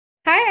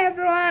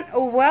everyone,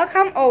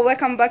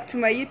 welcome back to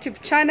my YouTube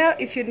channel.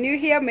 If you're new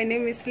here, my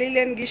name is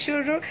Lillian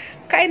Gichuru.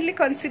 Kindly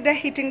consider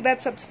hitting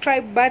that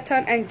subscribe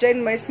button and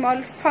join my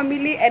small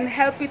family and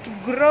help it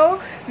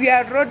grow. We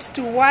are road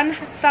to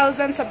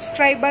 1,000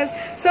 subscribers.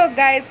 So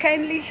guys,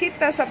 kindly hit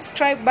the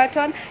subscribe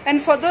button.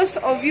 And for those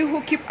of you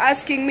who keep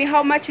asking me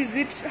how much is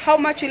it, how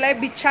much will I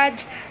be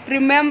charged,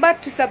 remember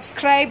to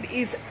subscribe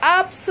is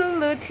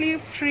absolutely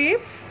free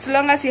so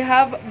long as you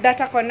have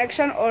data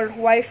connection or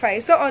Wi-Fi.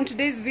 So on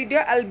today's video,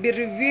 I'll be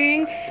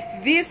reviewing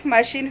this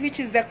machine, which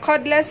is the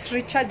cordless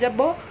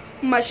rechargeable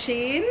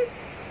machine,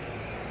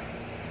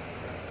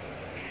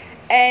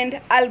 and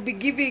I'll be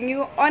giving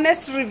you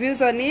honest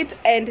reviews on it.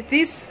 And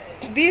this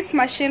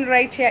machine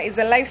right here is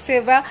a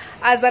lifesaver.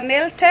 As a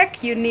nail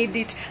tech, you need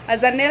it.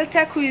 As a nail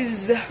tech who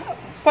is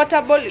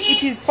portable,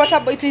 it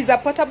is a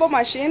portable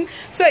machine.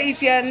 So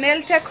if you're a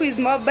nail tech who is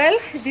mobile,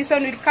 this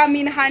one will come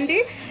in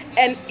handy.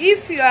 And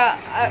if you are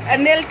a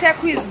nail tech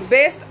who is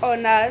based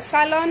on a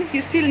salon,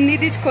 you still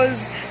need it,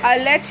 because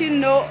I'll let you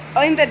know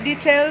in the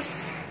details.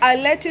 I'll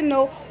let you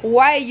know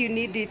why you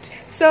need it.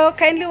 So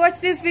kindly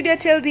watch this video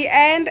till the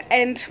end,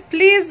 and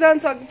please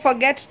don't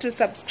forget to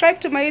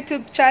subscribe to my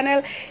YouTube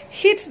channel.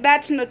 Hit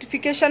that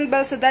notification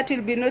bell so that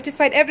you'll be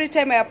notified every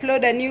time I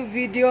upload a new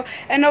video.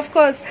 And of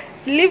course,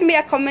 leave me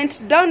a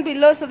comment down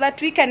below so that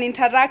we can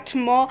interact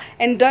more.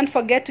 And don't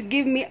forget to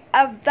give me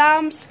a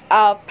thumbs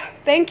up.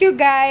 Thank you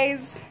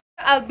guys.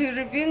 I'll be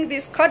reviewing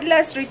this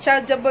cordless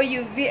rechargeable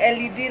UV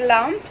LED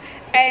lamp.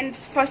 And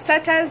for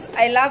starters,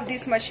 I love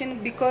this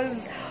machine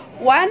because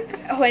one,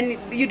 when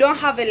you don't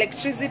have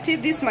electricity,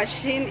 this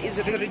machine is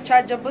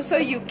rechargeable, so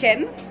you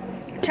can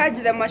charge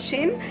the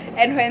machine,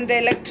 and when the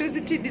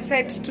electricity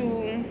decides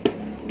to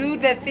do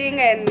the thing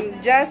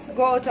and just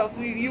go out of,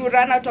 you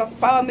run out of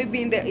power,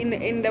 maybe in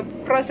the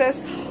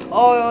process,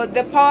 or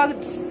the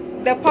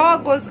power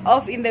goes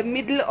off in the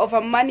middle of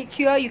a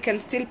manicure, you can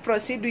still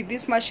proceed with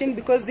this machine,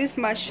 because this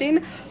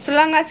machine, so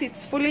long as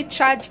it's fully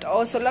charged,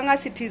 or so long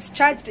as it is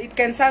charged, it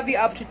can serve you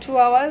up to 2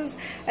 hours.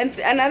 And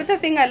another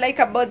thing I like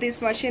about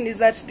this machine is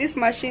that this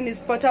machine is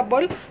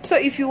portable. So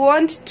if you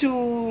want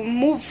to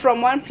move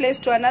from one place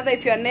to another,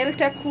 if you're a nail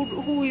tech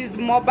who is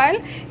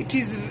mobile, it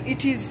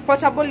is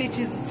portable, it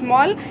is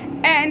small,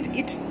 and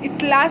it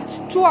lasts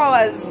 2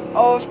 hours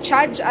of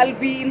charge. I'll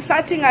be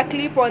inserting a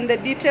clip on the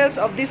details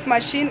of this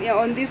machine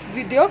on this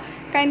video.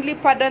 Kindly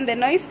pardon the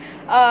noise.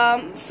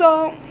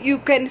 So you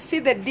can see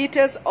the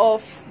details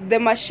of the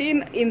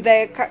machine in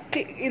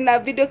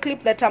the video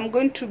clip that I'm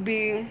going to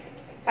be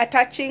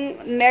attaching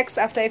next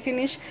after I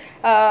finish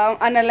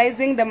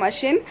analyzing the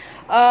machine.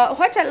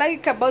 What I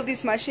like about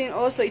this machine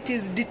also, it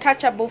is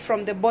detachable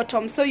from the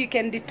bottom, so you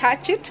can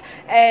detach it,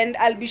 and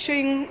I'll be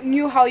showing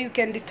you how you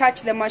can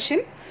detach the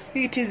machine.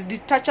 It is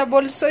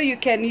detachable, so you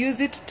can use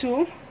it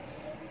to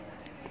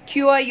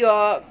cure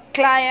your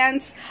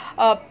clients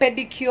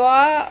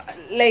pedicure,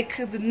 like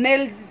the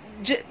nail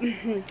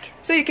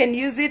so you can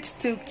use it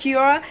to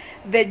cure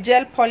the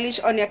gel polish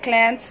on your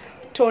clients'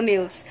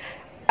 toenails.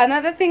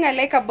 Another thing I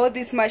like about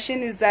this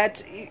machine is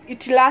that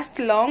it lasts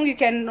long. It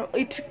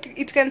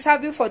can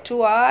serve you for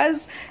 2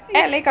 hours.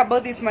 What I like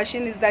about this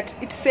machine is that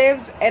it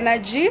saves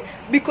energy,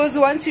 because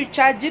once you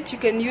charge it, you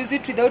can use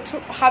it without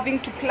having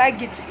to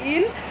plug it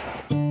in.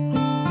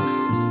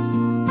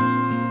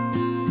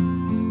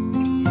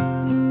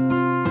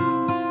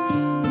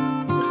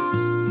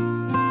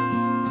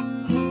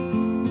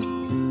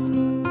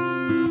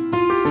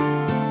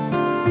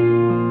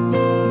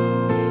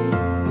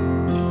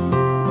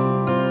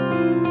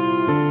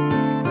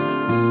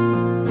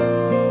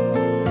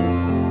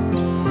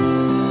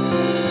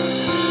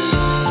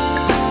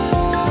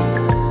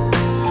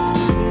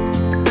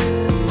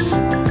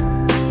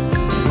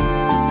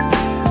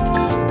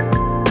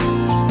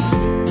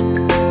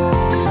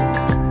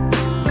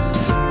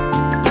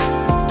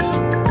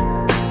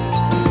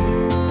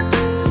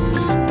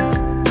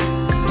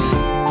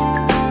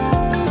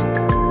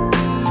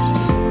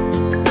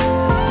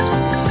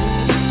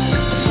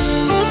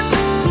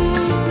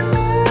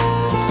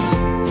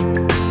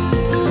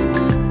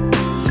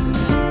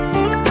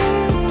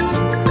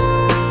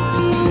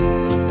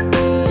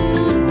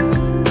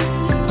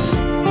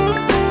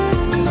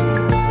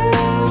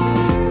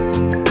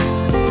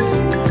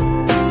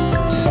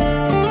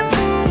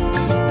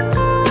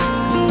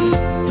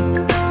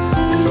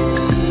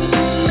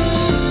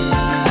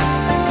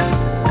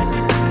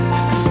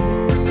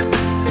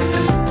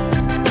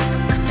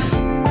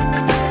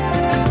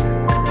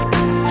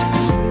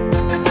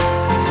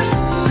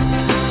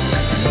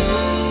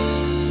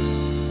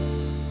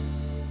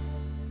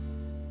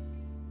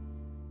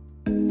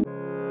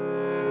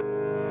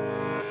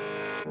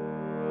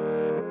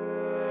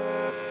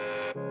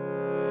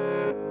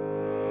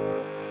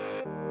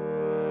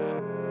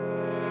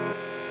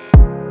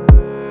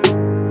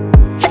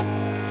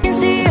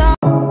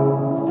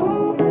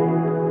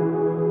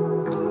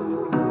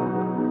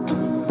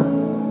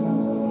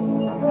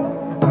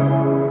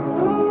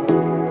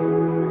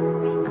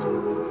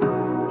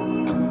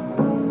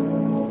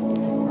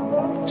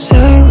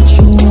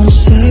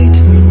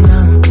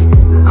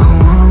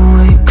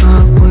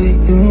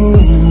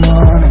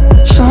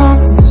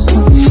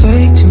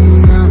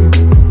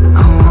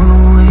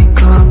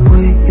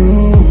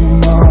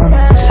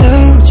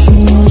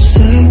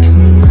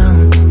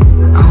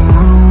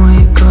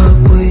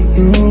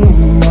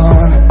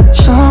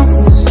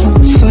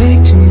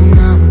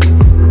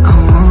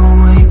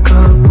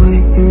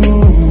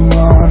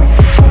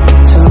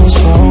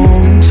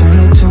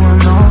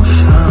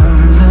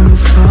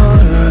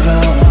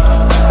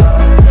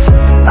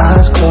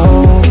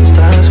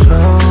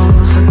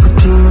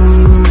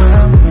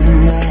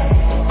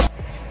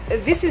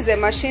 the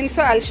machine.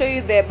 So I'll show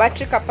you the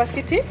battery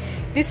capacity.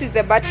 This is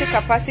the battery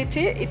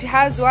capacity. It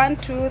has 1,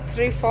 2,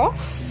 3, 4.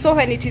 So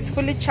when it is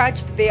fully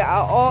charged, they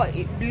are all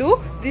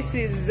blue. This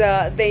is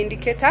the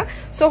indicator.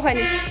 So when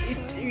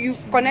you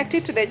connect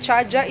it to the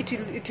charger,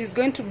 it is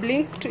going to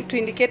blink to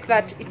indicate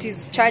that it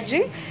is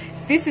charging.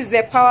 This is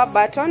the power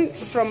button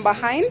from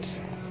behind.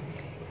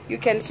 You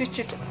can switch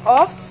it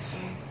off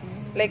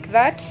like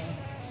that,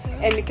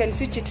 and you can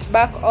switch it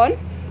back on.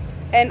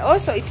 And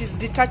also it is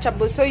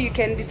detachable, so you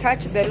can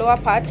detach the lower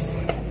part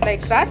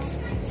like that.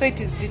 So it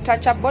is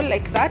detachable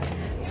like that.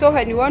 So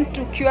when you want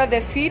to cure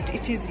the feet,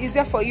 it is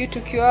easier for you to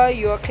cure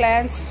your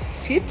client's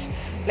feet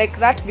like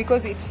that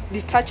because it's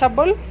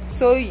detachable.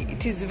 So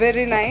it is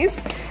very nice.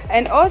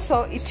 And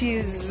also it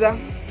is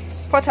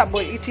portable.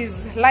 It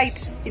is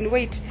light in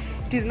weight.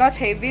 It is not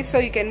heavy, so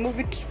you can move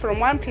it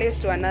from one place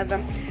to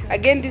another.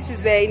 Again, this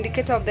is the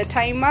indicator of the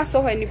timer.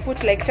 So when you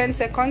put like 10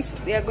 seconds,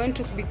 they are going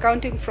to be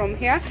counting from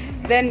here.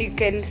 Then you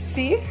can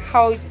see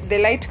how the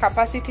light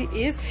capacity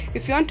is.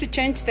 If you want to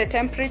change the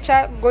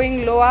temperature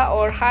going lower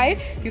or high,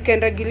 you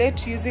can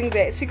regulate using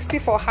the 60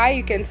 for high,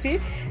 you can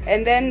see.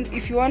 And then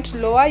if you want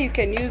lower, you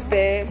can use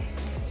the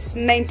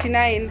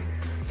 99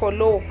 for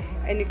low,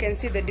 and you can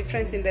see the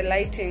difference in the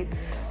lighting.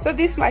 So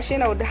this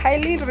machine, I would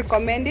highly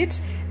recommend it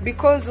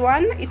because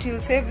one, it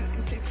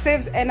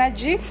saves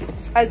energy.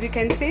 As you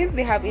can see,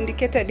 they have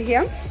indicated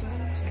here.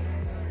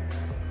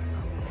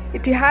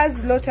 It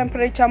has low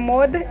temperature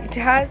mode. It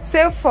has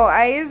safe for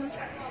eyes.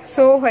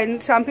 So when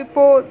some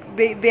people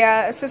they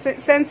are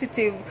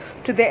sensitive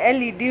to the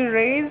LED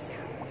rays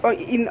or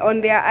on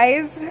their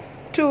eyes.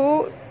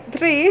 2,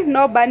 3,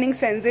 no burning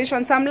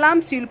sensation. Some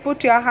lamps you'll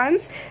put your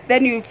hands,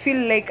 then you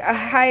feel like a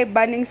high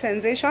burning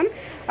sensation.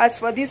 As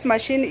for this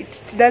machine,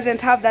 it doesn't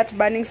have that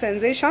burning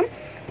sensation.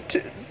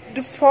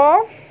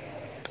 4,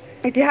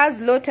 it has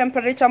low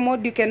temperature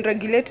mode. You can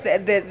regulate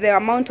the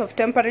amount of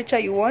temperature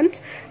you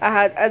want,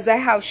 as I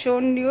have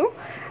shown you.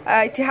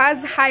 It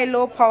has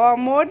high-low power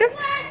mode.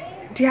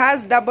 It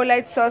has double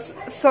light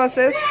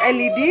sources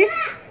LED.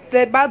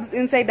 The bulbs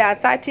inside are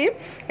 30,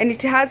 and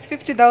it has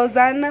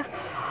 50,000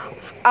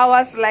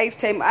 hours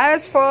lifetime.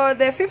 As for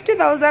the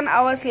 50,000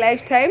 hours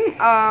lifetime,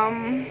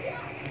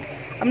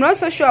 I'm not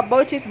so sure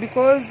about it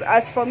because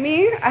as for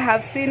me, I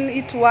have seen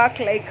it work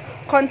like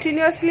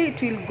continuously.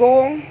 It will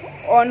go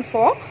on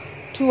for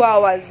 2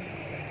 hours,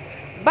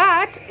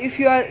 but if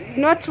you are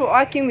not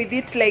working with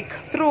it like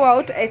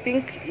throughout, I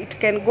think it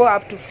can go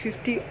up to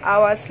 50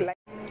 hours.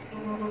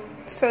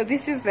 So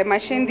this is the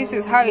machine. This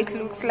is how it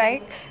looks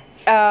like.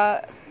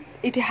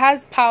 It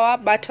has power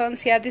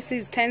buttons here. This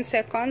is 10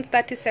 seconds,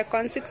 30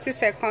 seconds, 60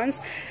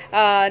 seconds,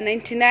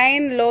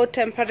 99 low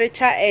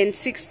temperature and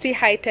 60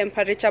 high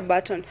temperature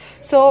button.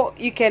 So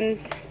you can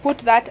put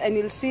that and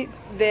you'll see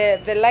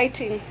the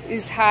lighting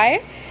is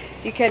high.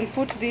 You can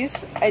put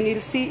this and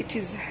you'll see it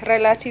is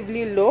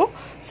relatively low.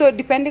 So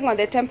depending on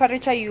the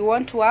temperature you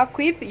want to work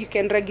with, you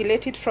can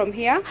regulate it from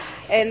here.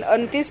 And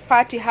on this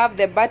part you have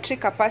the battery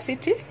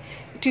capacity.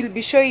 It will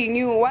be showing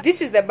you what this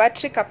is the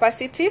battery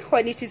capacity.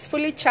 When it is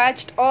fully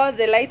charged, all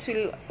the lights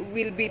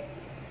will be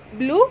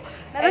blue.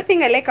 Another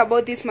thing I like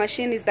about this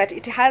machine is that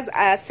it has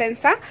a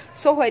sensor.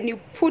 So when you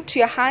put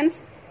your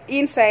hands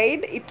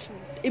inside, it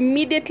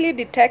immediately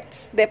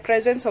detects the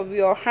presence of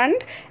your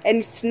hand and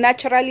it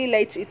naturally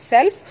lights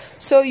itself.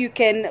 So you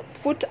can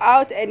put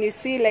out and you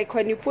see, like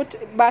when you put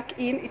back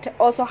in, it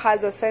also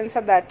has a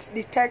sensor that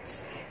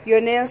detects your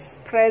nails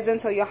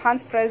presence or your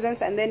hands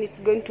presence, and then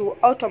it's going to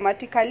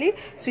automatically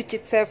switch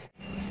itself.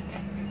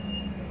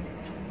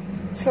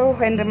 So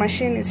when the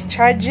machine is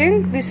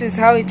charging, this is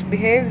how it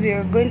behaves.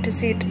 You're going to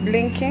see it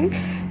blinking.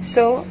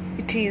 So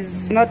it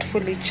is not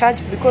fully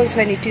charged, because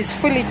when it is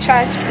fully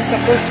charged, it's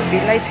supposed to be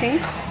lighting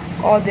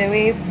all the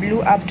way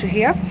blue up to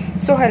here.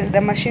 So while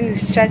the machine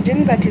is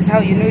charging, that is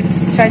how you know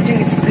it's charging.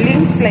 It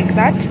blinks like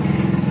that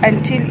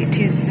until it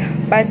is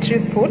battery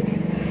full.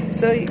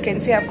 So you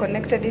can see I've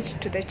connected it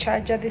to the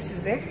charger. This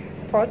is the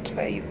port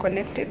where you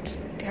connect it.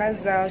 It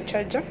has a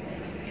charger.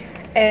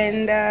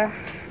 And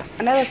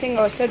another thing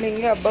I was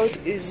telling you about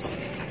is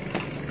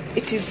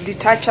it is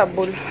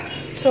detachable.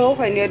 So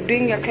when you're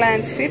doing your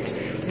client's feet,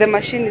 the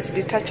machine is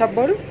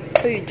detachable.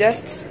 So you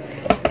just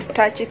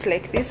detach it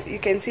like this. You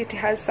can see it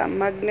has some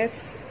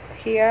magnets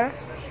here,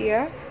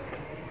 here,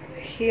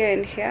 here,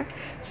 and here.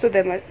 So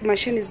the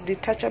machine is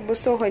detachable.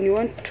 So when you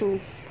want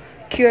to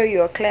cure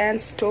your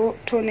client's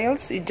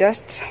toenails, you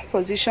just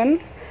position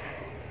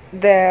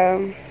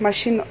the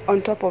machine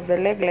on top of the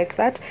leg like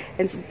that,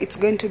 and it's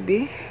going to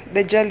be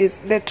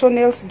the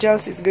toenails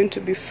gels is going to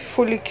be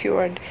fully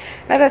cured.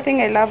 Another thing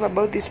I love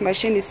about this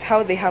machine is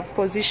how they have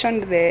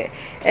positioned the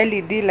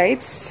LED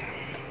lights.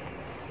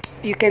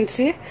 You can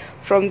see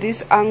from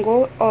this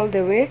angle all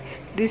the way,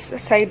 this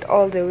side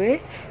all the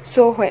way.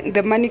 So when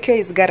the manicure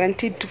is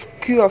guaranteed to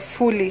cure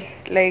fully,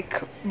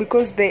 like,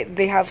 because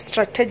they have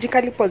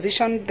strategically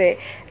positioned the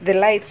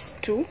lights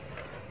to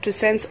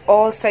sense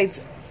all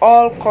sides,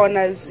 all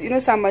corners. You know,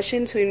 some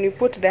machines, when you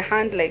put the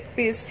hand like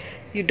this,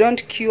 you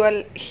don't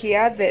cure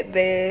here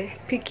the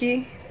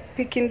picking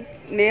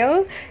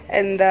nail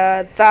and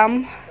the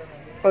thumb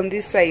on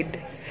this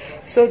side.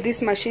 So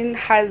this machine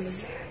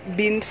has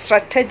been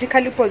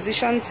strategically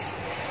positioned.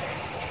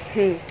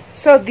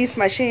 So this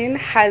machine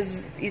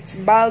has its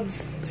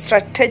bulbs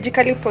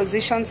strategically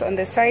positioned on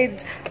the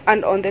sides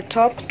and on the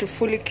top to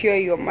fully cure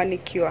your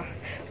manicure,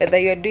 whether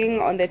you're doing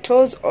on the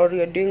toes or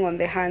you're doing on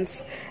the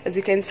hands. As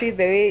you can see,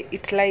 the way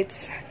it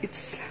lights,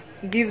 it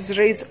gives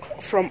rays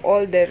from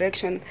all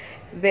directions.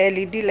 The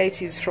LED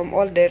light is from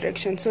all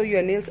directions, so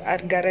your nails are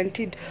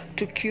guaranteed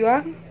to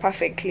cure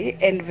perfectly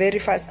and very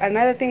fast.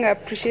 Another thing I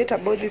appreciate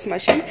about this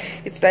machine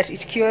is that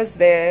it cures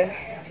the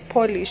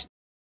polish.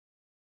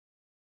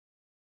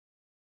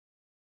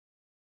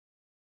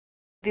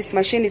 This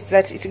machine is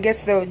that it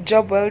gets the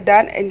job well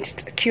done and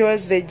it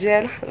cures the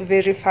gel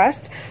very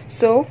fast.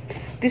 So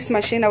this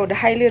machine, I would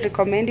highly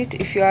recommend it.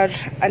 If you are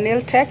a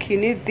nail tech, you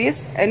need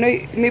this. I know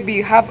maybe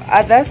you have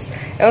others.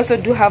 I also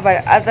do have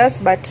others,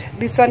 but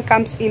this one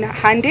comes in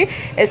handy,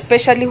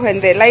 especially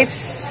when the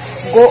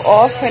lights go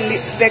off and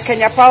the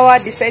Kenya Power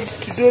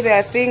decides to do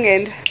their thing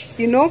and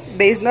you know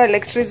there is no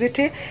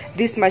electricity.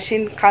 This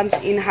machine comes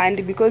in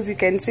handy because you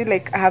can see,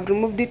 like, I have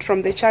removed it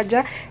from the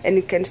charger and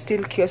you can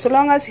still cure. So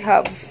long as you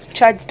have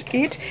charged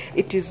it,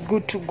 it is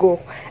good to go.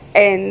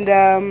 And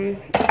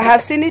I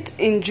have seen it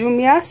in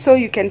Jumia, so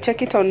you can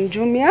check it on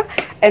Jumia.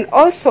 And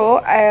also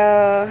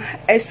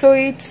I saw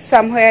it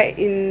somewhere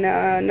in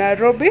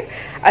Nairobi.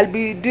 I'll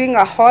be doing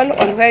a haul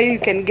on where you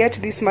can get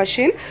this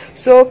machine.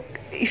 So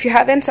if you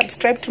haven't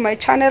subscribed to my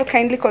channel,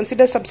 kindly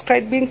consider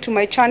subscribing to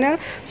my channel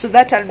so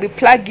that I'll be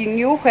plugging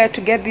you where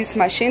to get this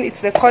machine.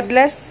 It's the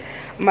cordless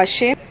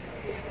machine.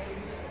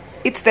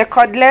 It's the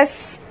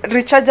cordless,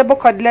 rechargeable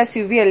cordless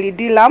UV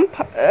LED lamp.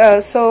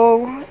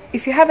 So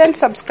if you haven't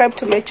subscribed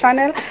to my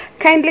channel,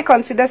 kindly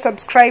consider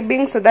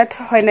subscribing so that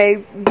when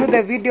I do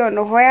the video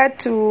on where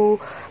to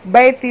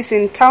buy this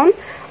in town,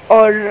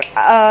 or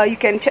you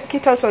can check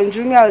it out on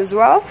Jumia as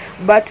well,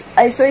 but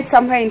I saw it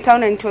somewhere in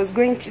town and it was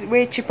going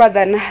way cheaper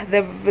than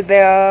the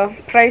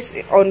price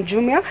on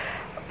Jumia.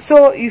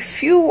 So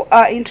if you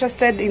are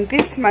interested in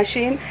this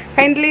machine,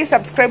 kindly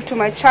subscribe to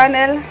my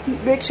channel.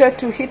 Make sure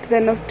to hit the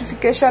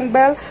notification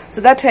bell so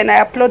that when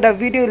I upload a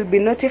video, you'll be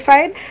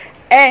notified,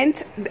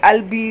 and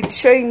I'll be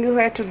showing you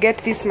where to get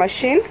this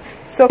machine.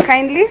 So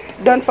kindly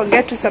don't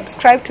forget to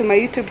subscribe to my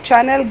YouTube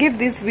channel, give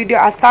this video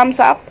a thumbs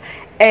up,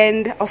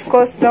 and of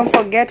course don't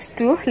forget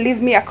to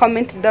leave me a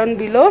comment down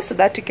below so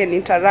that we can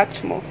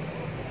interact more.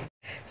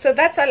 So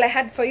that's all I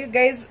had for you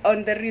guys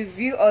on the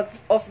review of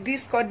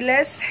this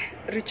cordless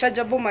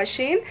rechargeable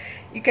machine.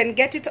 You can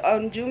get it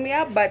on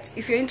Jumia, but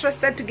if you're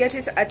interested to get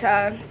it at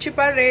a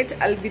cheaper rate,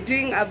 I'll be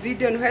doing a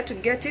video on where to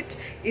get it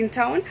in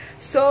town.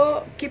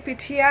 So keep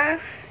it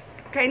here.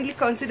 Kindly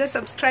consider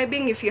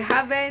subscribing if you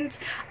haven't.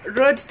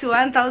 Road to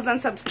 1,000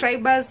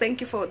 subscribers. Thank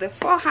you for the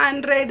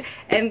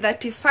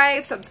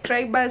 435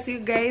 subscribers, you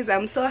guys.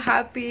 I'm so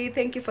happy.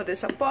 Thank you for the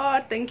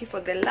support. Thank you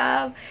for the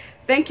love.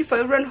 Thank you for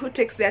everyone who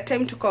takes their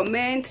time to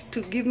comment, to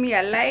give me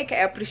a like. I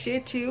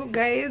appreciate you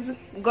guys.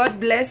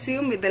 God bless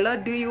you. May the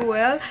Lord do you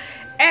well.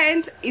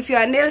 And if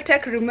you're a nail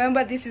tech,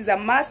 remember this is a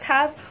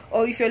must-have.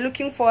 Or if you're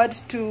looking forward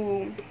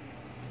to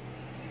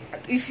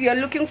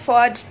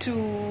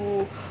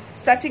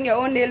starting your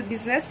own nail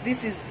business,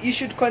 you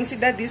should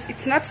consider this.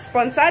 It's not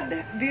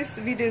sponsored. This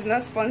video is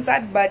not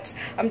sponsored, but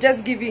I'm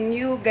just giving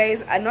you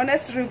guys an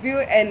honest review,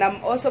 and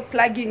I'm also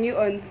plugging you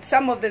on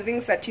some of the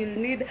things that you'll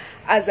need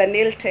as a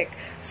nail tech.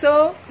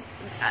 So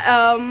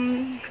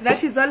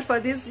that is all for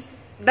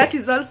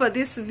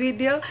this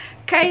video.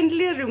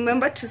 Kindly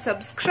remember to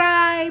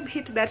subscribe,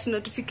 hit that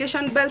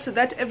notification bell so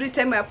that every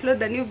time I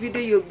upload a new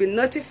video you'll be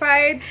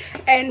notified,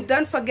 and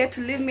don't forget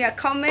to leave me a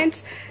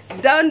comment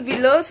down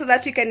below so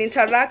that you can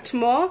interact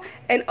more,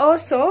 and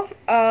also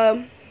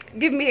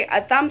give me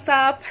a thumbs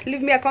up,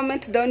 leave me a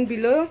comment down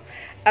below.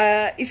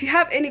 If you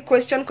have any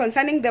question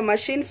concerning the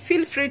machine,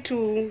 feel free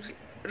to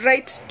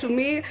write to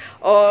me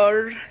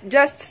or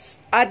just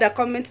add a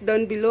comment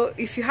down below.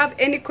 If you have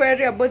any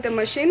query about the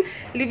machine,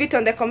 leave it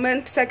on the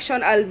comment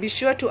section. I'll be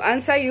sure to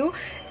answer you.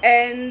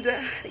 And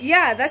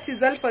yeah, that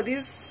is all for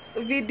this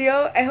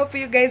video. I hope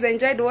you guys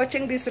enjoyed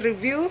watching this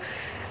review.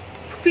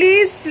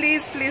 Please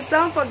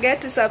don't forget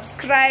to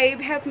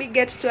subscribe. Help me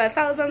get to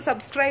 1,000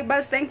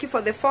 subscribers. Thank you for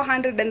the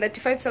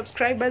 435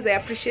 subscribers. I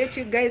appreciate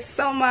you guys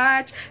so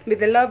much. May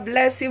the Lord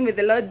bless you. May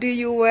the Lord do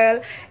you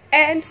well,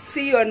 and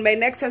see you on my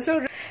next one.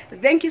 So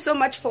thank you so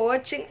much for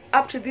watching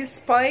up to this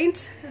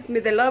point. May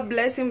the Lord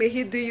bless you. May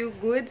He do you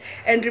good.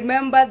 And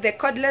remember, the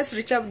cordless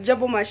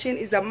rechargeable machine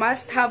is a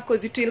must-have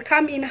because it will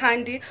come in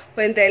handy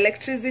when the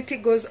electricity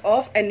goes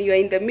off and you're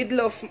in the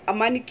middle of a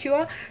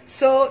manicure.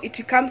 So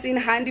it comes in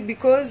handy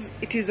because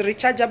it is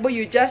rechargeable.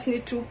 You just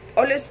need to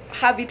always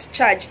have it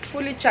charged,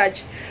 fully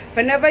charged.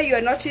 Whenever you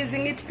are not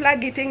using it,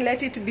 plug it in,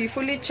 let it be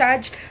fully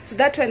charged so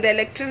that when the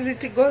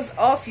electricity goes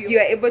off, you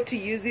are able to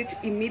use it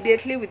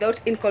immediately without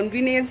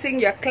inconveniencing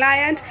your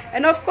client,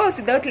 and of course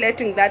without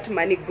letting that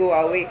money go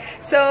away.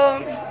 So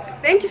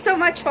thank you so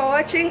much for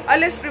watching.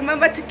 Always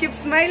remember to keep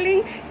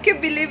smiling,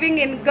 keep believing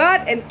in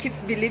God, and keep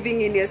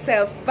believing in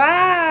yourself.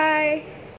 Bye.